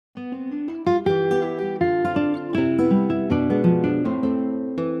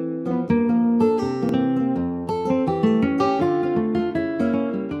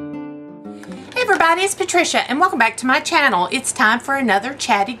it's Patricia and welcome back to my channel. It's time for another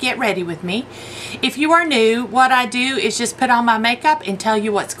Chatty Get Ready with me. If you are new, what I do is just put on my makeup and tell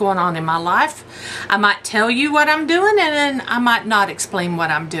you what's going on in my life. I might tell you what I'm doing and then I might not explain what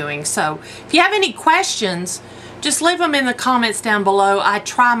I'm doing. So if you have any questions, just leave them in the comments down below. I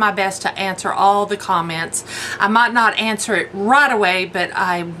try my best to answer all the comments. I might not answer it right away, but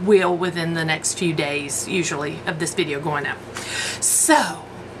I will within the next few days, usually, of this video going up. So,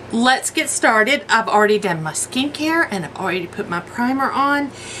 let's get started. I've already done my skincare and I've already put my primer on.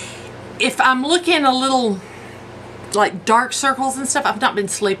 If I'm looking a little like dark circles and stuff, I've not been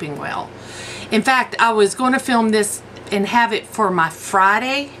sleeping well. In fact, I was going to film this and have it for my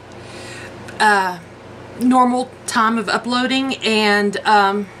Friday normal time of uploading, and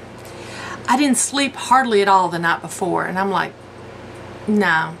I didn't sleep hardly at all the night before, and I'm like,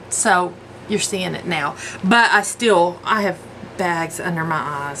 no. So you're seeing it now, but I have bags under my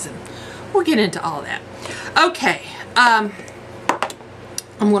eyes, and we'll get into all that. Okay, I'm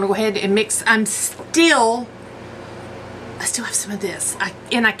gonna go ahead and mix. I still have some of this,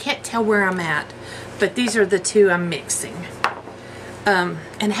 and I can't tell where I'm at, but these are the two I'm mixing. And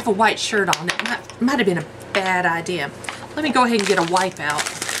I have a white shirt on. It might have been a bad idea. Let me go ahead and get a wipe out,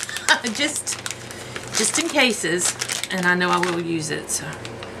 just in cases, and I know I will use it. So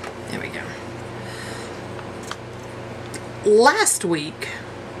there we go. Last week,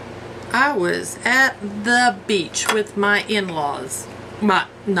 I was at the beach with my in-laws. In-laws.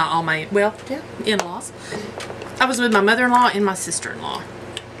 I was with my mother-in-law and my sister-in-law.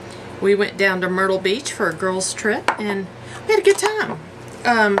 We went down to Myrtle Beach for a girls' trip, and we had a good time.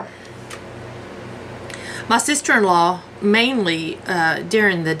 My sister-in-law, mainly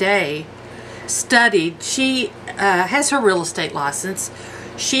during the day, studied. She has her real estate license.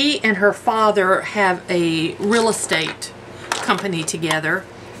 She and her father have a real estate company together,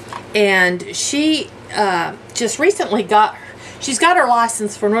 and she just recently she's got her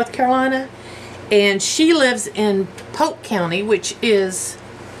license for North Carolina, and she lives in Polk County, which is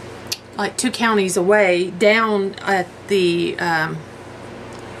like 2 counties away, down at the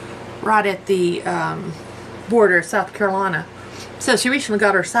right at the border of South Carolina. So she recently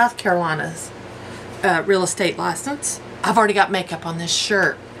got her South Carolina's real estate license. I've already got makeup on this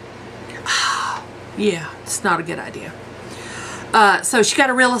shirt. Yeah, it's not a good idea. So she got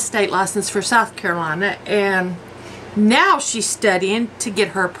a real estate license for South Carolina, and now she's studying to get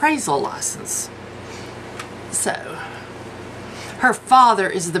her appraisal license. So her father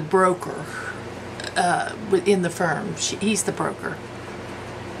is the broker within the firm. He's the broker.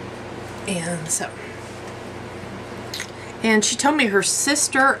 And so, and she told me her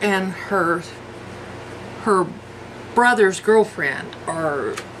sister and her brother's girlfriend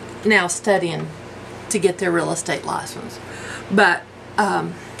are now studying to get their real estate license. But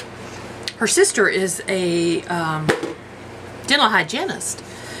her sister is a dental hygienist.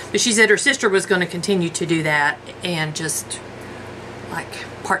 But she said her sister was going to continue to do that and just like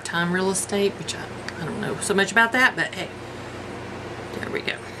part-time real estate, which I don't know so much about that, but hey, there we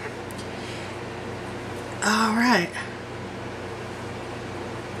go. All right.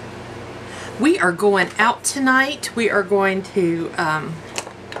 We are going out tonight. We are going to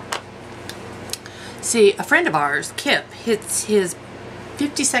see a friend of ours, Kip. It's his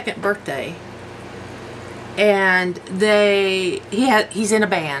 52nd birthday, and he's in a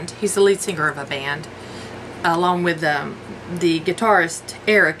band. He's the lead singer of a band, along with the guitarist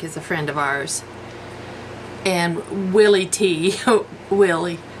Eric is a friend of ours, and William.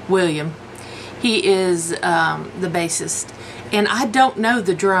 He is the bassist, and I don't know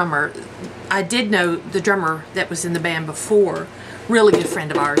the drummer. I did know the drummer that was in the band before. Really good friend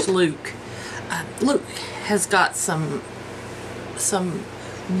of ours, Luke. Luke has got some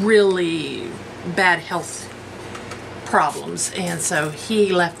really bad health problems, and so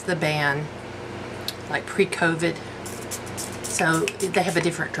he left the band like pre-COVID. So they have a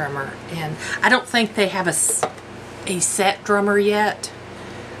different drummer, and I don't think they have a set drummer yet.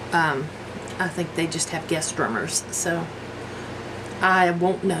 I think they just have guest drummers, so I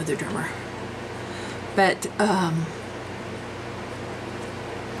won't know the drummer. But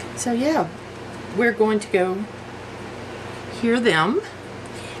so yeah, we're going to go hear them,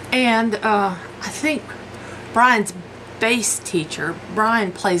 and I think Brian's bass teacher,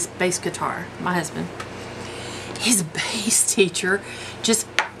 Brian plays bass guitar, my husband. His bass teacher just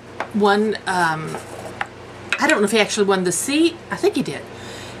won, I don't know if he actually won the seat. I think he did.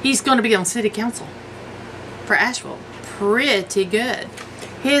 He's going to be on city council for Asheville. Pretty good.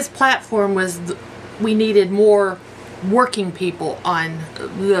 His platform was we needed more working people on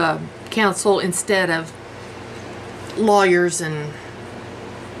the council instead of lawyers and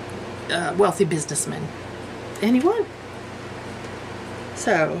wealthy businessman. And he won.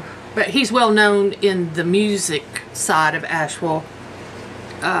 So, but he's well known in the music side of Asheville.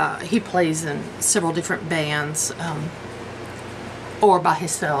 He plays in several different bands, or by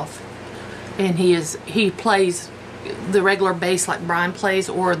himself. And he plays the regular bass like Brian plays,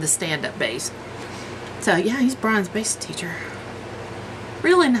 or the stand-up bass. So yeah, he's Brian's bass teacher.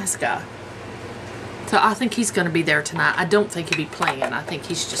 Really nice guy. So I think he's going to be there tonight. I don't think he'll be playing. I think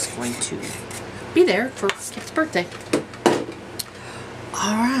he's just going to be there for Skip's birthday.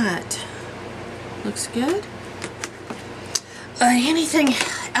 Alright. Looks good. Anything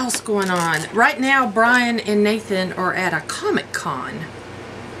else going on? Right now, Brian and Nathan are at a Comic-Con.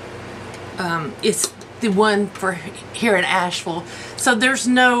 It's the one for here in Asheville. So there's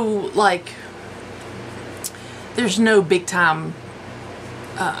no, like, there's no big time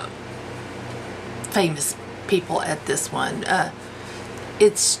famous people at this one.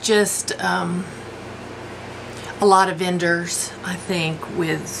 It's just a lot of vendors, I think,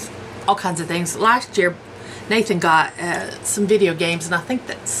 with all kinds of things. Last year, Nathan got some video games, and I think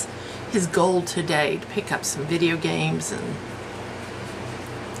that's his goal today, to pick up some video games and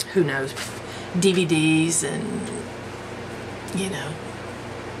who knows, DVDs and, you know,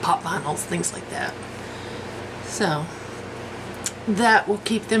 pop vinyls, things like that. So that will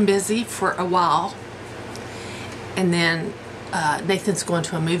keep them busy for a while. And then Nathan's going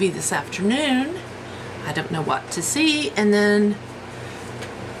to a movie this afternoon. I don't know what to see. And then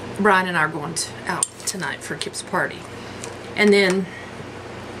Brian and I are going out tonight for Kip's party. And then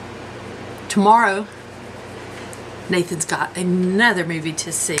tomorrow, Nathan's got another movie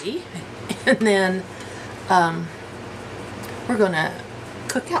to see. And then we're going to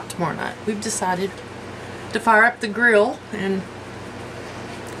cook out tomorrow night. We've decided to fire up the grill and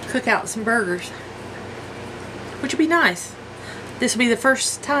cook out some burgers, which would be nice. This will be the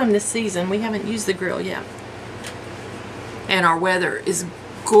first time this season we haven't used the grill yet. And our weather is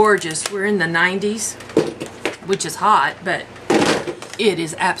gorgeous. We're in the 90s, which is hot, but it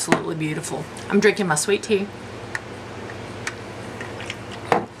is absolutely beautiful. I'm drinking my sweet tea.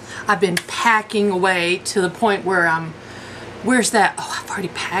 I've been packing away to the point where where's that? Oh, I've already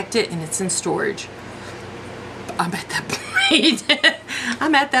packed it and it's in storage. I'm at that point.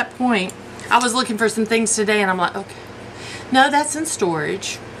 I'm at that point. I was looking for some things today and I'm like, okay. No, that's in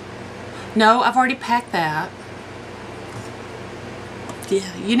storage. No, I've already packed that.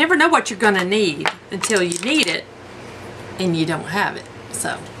 Yeah, you never know what you're going to need until you need it and you don't have it.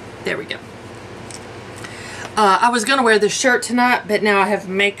 So, there we go. I was going to wear this shirt tonight, but now I have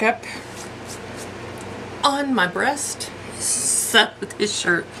makeup on my breast. So, this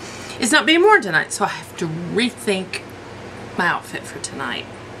shirt is not being worn tonight. So, I have to rethink my outfit for tonight.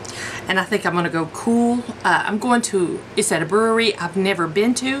 And I think I'm going to go cool. I'm going to, it's at a brewery I've never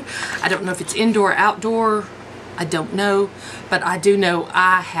been to. I don't know if it's indoor or outdoor. I don't know. But I do know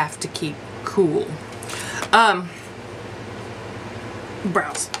I have to keep cool.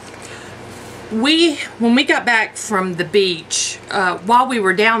 Browse. When we got back from the beach, while we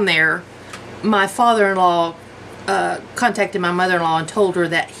were down there, my father-in-law contacted my mother-in-law and told her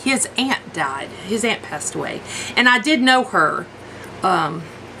that his aunt died. His aunt passed away. And I did know her.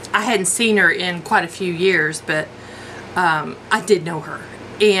 I hadn't seen her in quite a few years, but I did know her.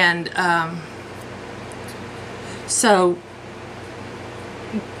 And so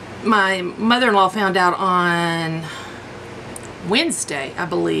my mother-in-law found out on Wednesday, I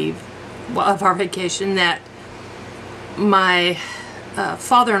believe, of our vacation, that my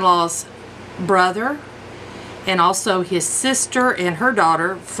father-in-law's brother and also his sister and her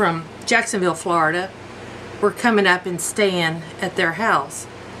daughter from Jacksonville, Florida, were coming up and staying at their house.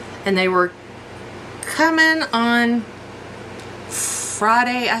 And they were coming on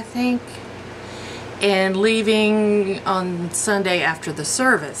Friday, I think, and leaving on Sunday after the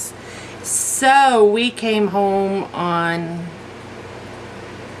service. So we came home on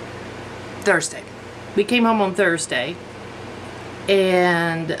Thursday. We came home on Thursday,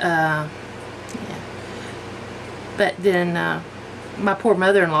 and yeah. But then my poor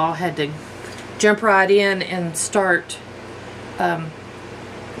mother-in-law had to jump right in and start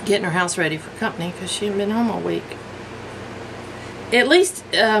getting her house ready for company because she hadn't been home all week. At least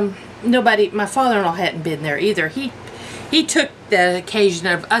nobody, my father-in-law hadn't been there either. He took the occasion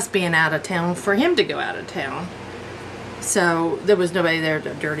of us being out of town for him to go out of town. So there was nobody there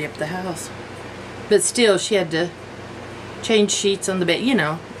to dirty up the house. But still, she had to change sheets on the bed. You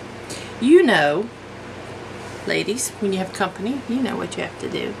know, ladies, when you have company, you know what you have to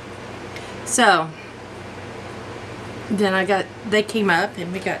do. So then they came up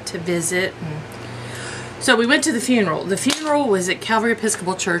and we got to visit, and So we went to the funeral. The funeral was at Calvary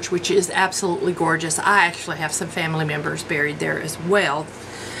Episcopal Church, which is absolutely gorgeous. I actually have some family members buried there as well.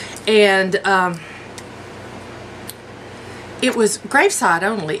 And it was graveside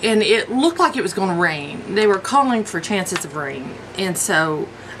only, and it looked like it was going to rain. They were calling for chances of rain, and so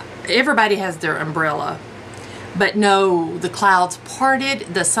everybody has their umbrella. But no, the clouds parted,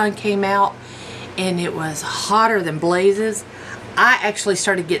 the sun came out, and it was hotter than blazes. I actually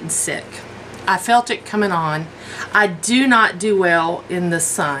started getting sick. I felt it coming on. I do not do well in the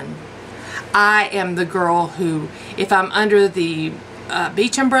sun. I am the girl who, if I'm under the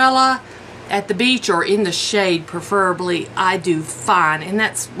beach umbrella at the beach or in the shade preferably, I do fine. And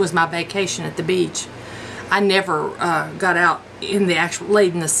that was my vacation at the beach. I never got out in the actual,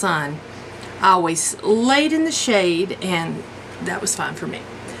 laid in the sun. I always laid in the shade, and that was fine for me.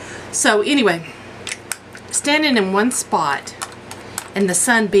 So anyway, standing in one spot and the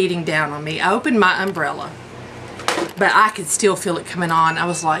sun beating down on me, I opened my umbrella, but I could still feel it coming on. I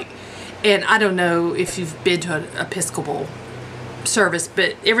was like, and I don't know if you've been to an Episcopal service,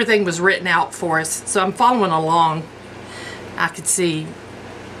 but everything was written out for us, so I'm following along. I could see,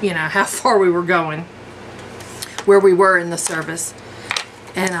 you know, how far we were going, where we were in the service,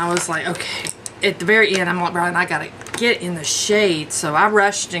 and I was like, okay. At the very end, I'm like, Brian, I gotta get in the shade. So I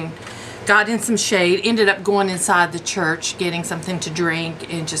rushed and got in some shade, ended up going inside the church, getting something to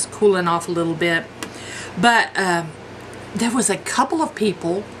drink and just cooling off a little bit. But there was a couple of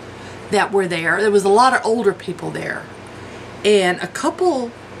people that were there. There was a lot of older people there, and a couple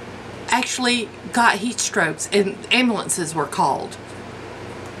actually got heat strokes, and ambulances were called.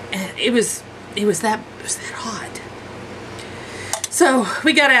 And it was that hot. So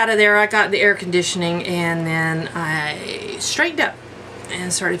we got out of there. I got the air conditioning, and then I straightened up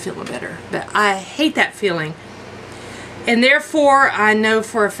and started feeling better. But I hate that feeling, and therefore I know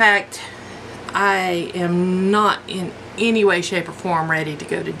for a fact I am not in any way, shape, or form ready to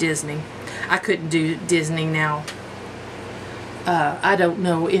go to Disney. I couldn't do Disney now. I don't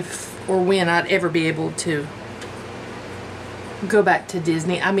know if or when I'd ever be able to go back to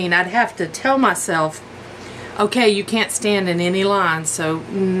Disney. I mean, I'd have to tell myself, okay, you can't stand in any line, so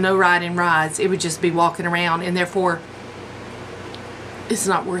no riding rides. It would just be walking around, and therefore it's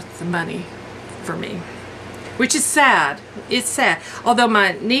not worth the money for me, which is sad. It's sad. Although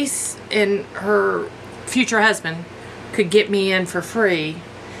my niece and her future husband could get me in for free,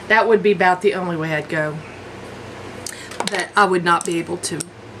 that would be about the only way I'd go. But I would not be able to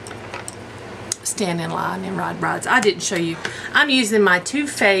stand in line and ride rides. I didn't show you. I'm using my Too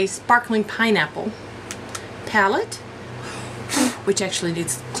Faced Sparkling Pineapple palette, which actually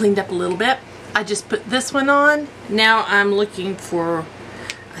needs cleaned up a little bit. I just put this one on. Now I'm looking for,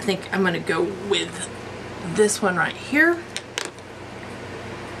 I think I'm going to go with this one right here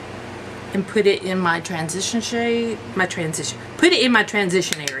and put it in my transition shade, put it in my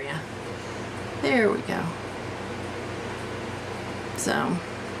transition area. There we go. So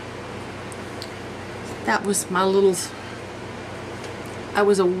that was my little, I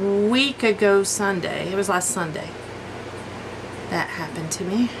was a week ago Sunday. It was last Sunday that happened to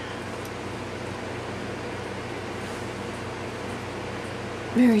me.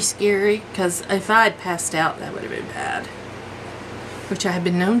 Very scary, because if I had passed out, that would have been bad, which I have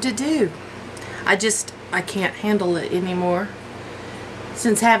been known to do. I can't handle it anymore.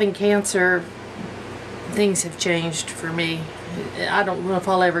 Since having cancer, things have changed for me. I don't know if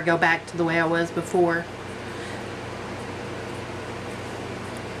I'll ever go back to the way I was before.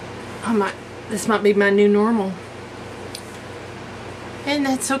 This might be my new normal. And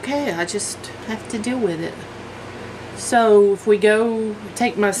that's okay. I just have to deal with it. So if we go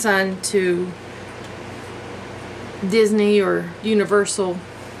take my son to Disney or Universal,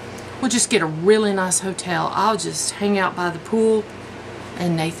 we'll just get a really nice hotel. I'll just hang out by the pool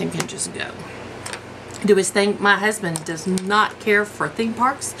and Nathan can just go do his thing. My husband does not care for theme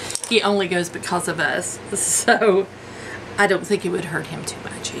parks. He only goes because of us. So I don't think it would hurt him too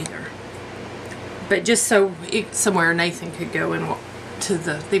much either. But just so somewhere Nathan could go and walk to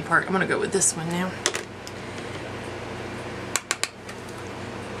the theme park, I'm going to go with this one now.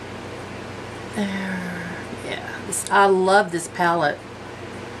 Yeah, I love this palette.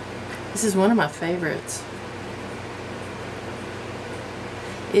 This is one of my favorites.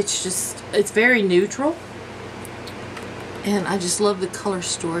 It's very neutral, and I just love the color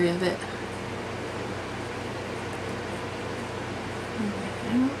story of it.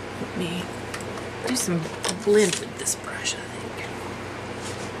 Let me do some blend with this brush, I think.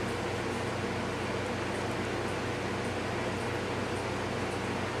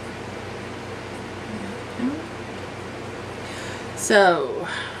 So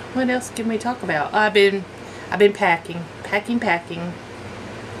what else can we talk about? I've been packing.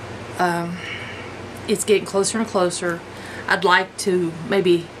 It's getting closer and closer. I'd like to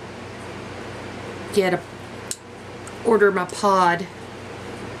maybe order my pod.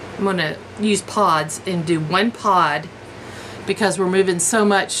 I'm gonna use pods and do one pod because we're moving so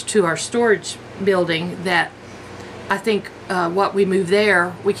much to our storage building that I think what we move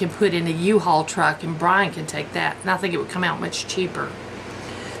there we can put in a U-Haul truck and Brian can take that, and I think it would come out much cheaper.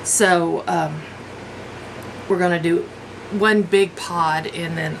 So we're gonna do one big pod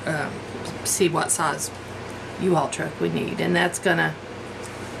and then see what size U-Haul truck we need, and that's gonna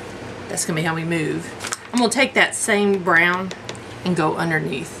be how we move. I'm gonna take that same brown and go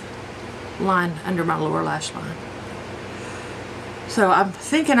underneath, line under my lower lash line. So I'm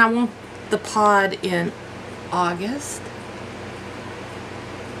thinking I want the pod in August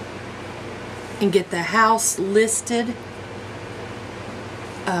and get the house listed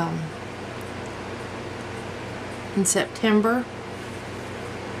in September.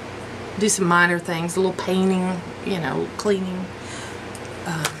 Do some minor things, a little painting, you know, cleaning,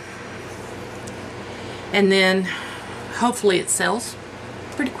 and then hopefully it sells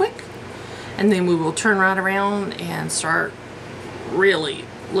pretty quick, and then we will turn right around and start really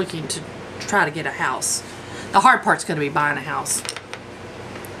looking to try to get a house. The hard part's going to be buying a house.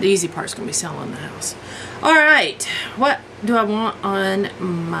 The easy part's going to be selling the house. Alright, what do I want on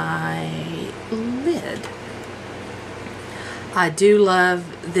my lid? I do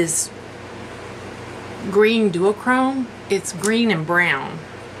love this green duochrome. It's green and brown.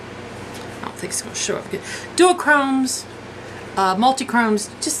 I don't think it's going to show up good. Duochromes, multi-chromes,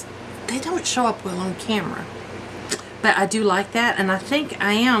 just, they don't show up well on camera. But I do like that, and I think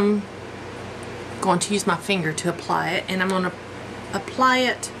I am going to use my finger to apply it, and I'm going to apply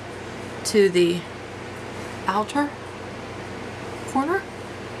it to the outer corner.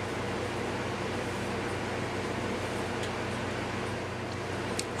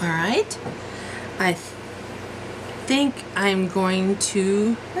 Alright, I think I'm going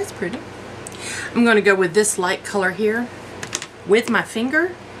to, that's pretty, I'm going to go with this light color here with my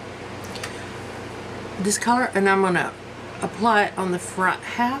finger, this color, and I'm going to apply it on the front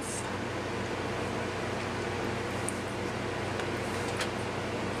half.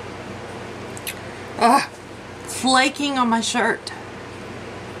 Flaking on my shirt.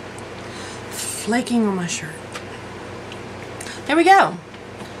 Flaking on my shirt. There we go.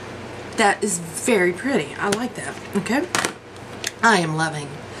 That is very pretty. I like that. Okay. I am loving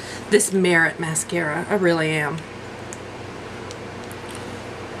this Merit mascara. I really am.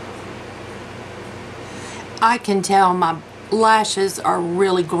 I can tell my lashes are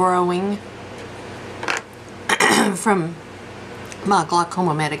really growing from my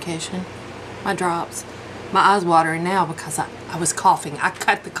glaucoma medication, my drops. My eyes watering now because I was coughing. I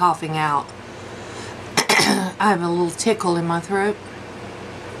cut the coughing out. I have a little tickle in my throat.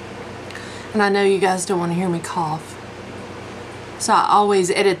 And I know you guys don't want to hear me cough. So I always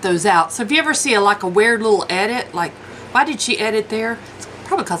edit those out. So if you ever see like a weird little edit, like, why did she edit there? It's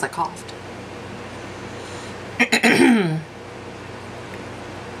probably because I coughed.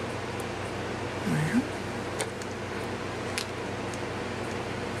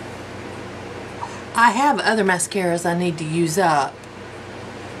 I have other mascaras I need to use up,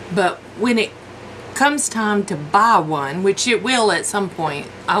 but when it comes time to buy one, which it will at some point,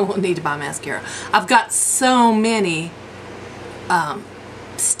 I will need to buy mascara. I've got so many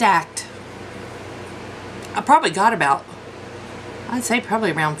stacked. I probably got about, I'd say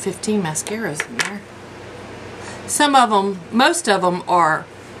probably around 15 mascaras in there. Some of them, most of them are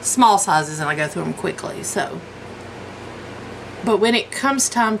small sizes and I go through them quickly, so. But when it comes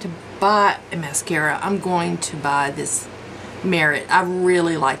time to buy a mascara, I'm going to buy this Merit. I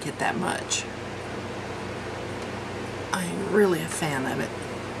really like it that much. I'm really a fan of it.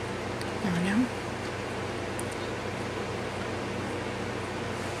 There we go.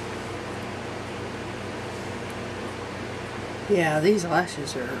 Yeah, these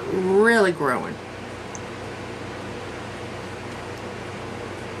lashes are really growing.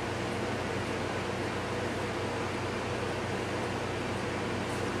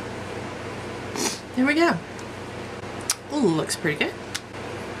 There we go. Ooh, looks pretty good.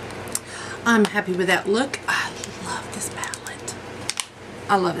 I'm happy with that look. I love this palette.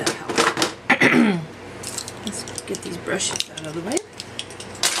 I love that palette. Let's get these brushes out of the way.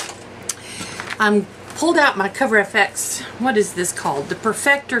 I'm pulled out my Cover FX, what is this called? The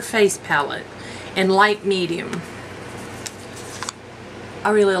Perfector Face Palette in light medium.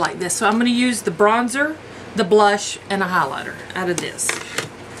 I really like this. So I'm going to use the bronzer, the blush, and a highlighter out of this.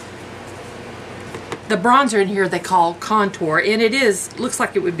 the bronzer in here they call Contour, and it looks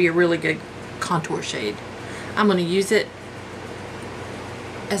like it would be a really good contour shade. I'm going to use it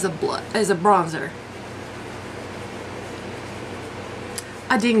as a bronzer.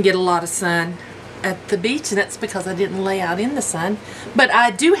 I didn't get a lot of sun at the beach, and that's because I didn't lay out in the sun, but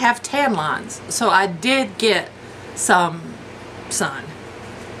I do have tan lines, so I did get some sun,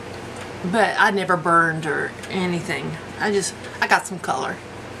 but I never burned or anything. I got some color,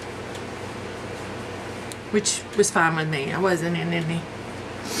 which was fine with me. I wasn't in any.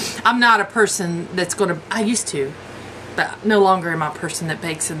 I'm not a person that's gonna, I used to, but no longer am I a person that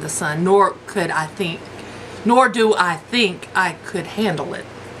bakes in the sun, nor do I think I could handle it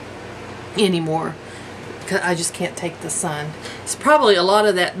anymore, because I just can't take the sun. It's probably a lot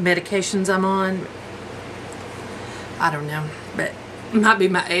of that medications I'm on. I don't know, but it might be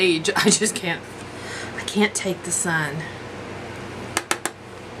my age. I just can't. I can't take the sun.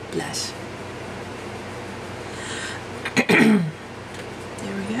 Blush.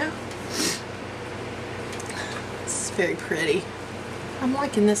 There we go. This is very pretty. I'm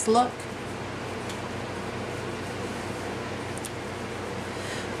liking this look.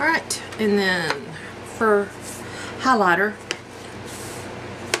 Alright, and then for highlighter,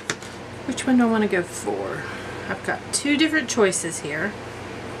 which one do I want to go for? I've got two different choices here.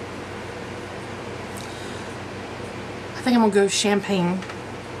 I think I'm going to go champagne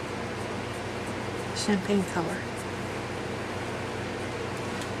color.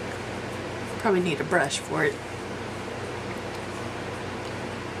 Probably need a brush for it.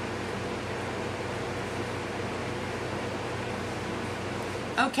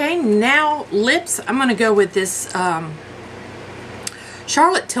 Okay, now lips. I'm going to go with this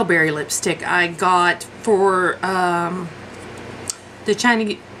Charlotte Tilbury lipstick I got for the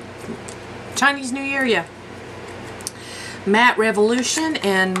Chinese New Year. Yeah. Matte Revolution,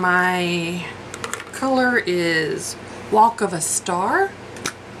 and my color is Walk of a Star.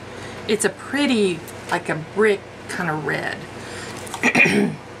 It's a pretty, like a brick kind of red.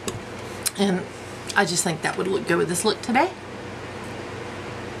 And I just think that would look good with this look today.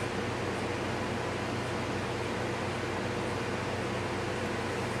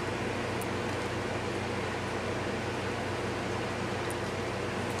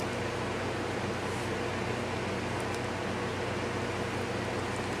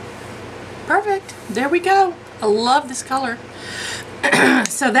 Perfect. There we go. I love this color.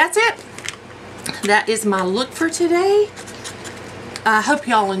 So that's it. That is my look for today. I hope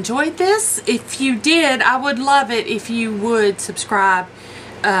y'all enjoyed this. If you did, I would love it if you would subscribe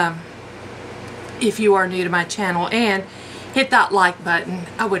if you are new to my channel, and hit that like button.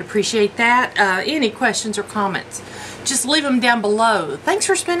 I would appreciate that. Any questions or comments, just leave them down below. Thanks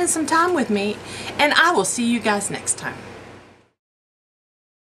for spending some time with me, and I will see you guys next time.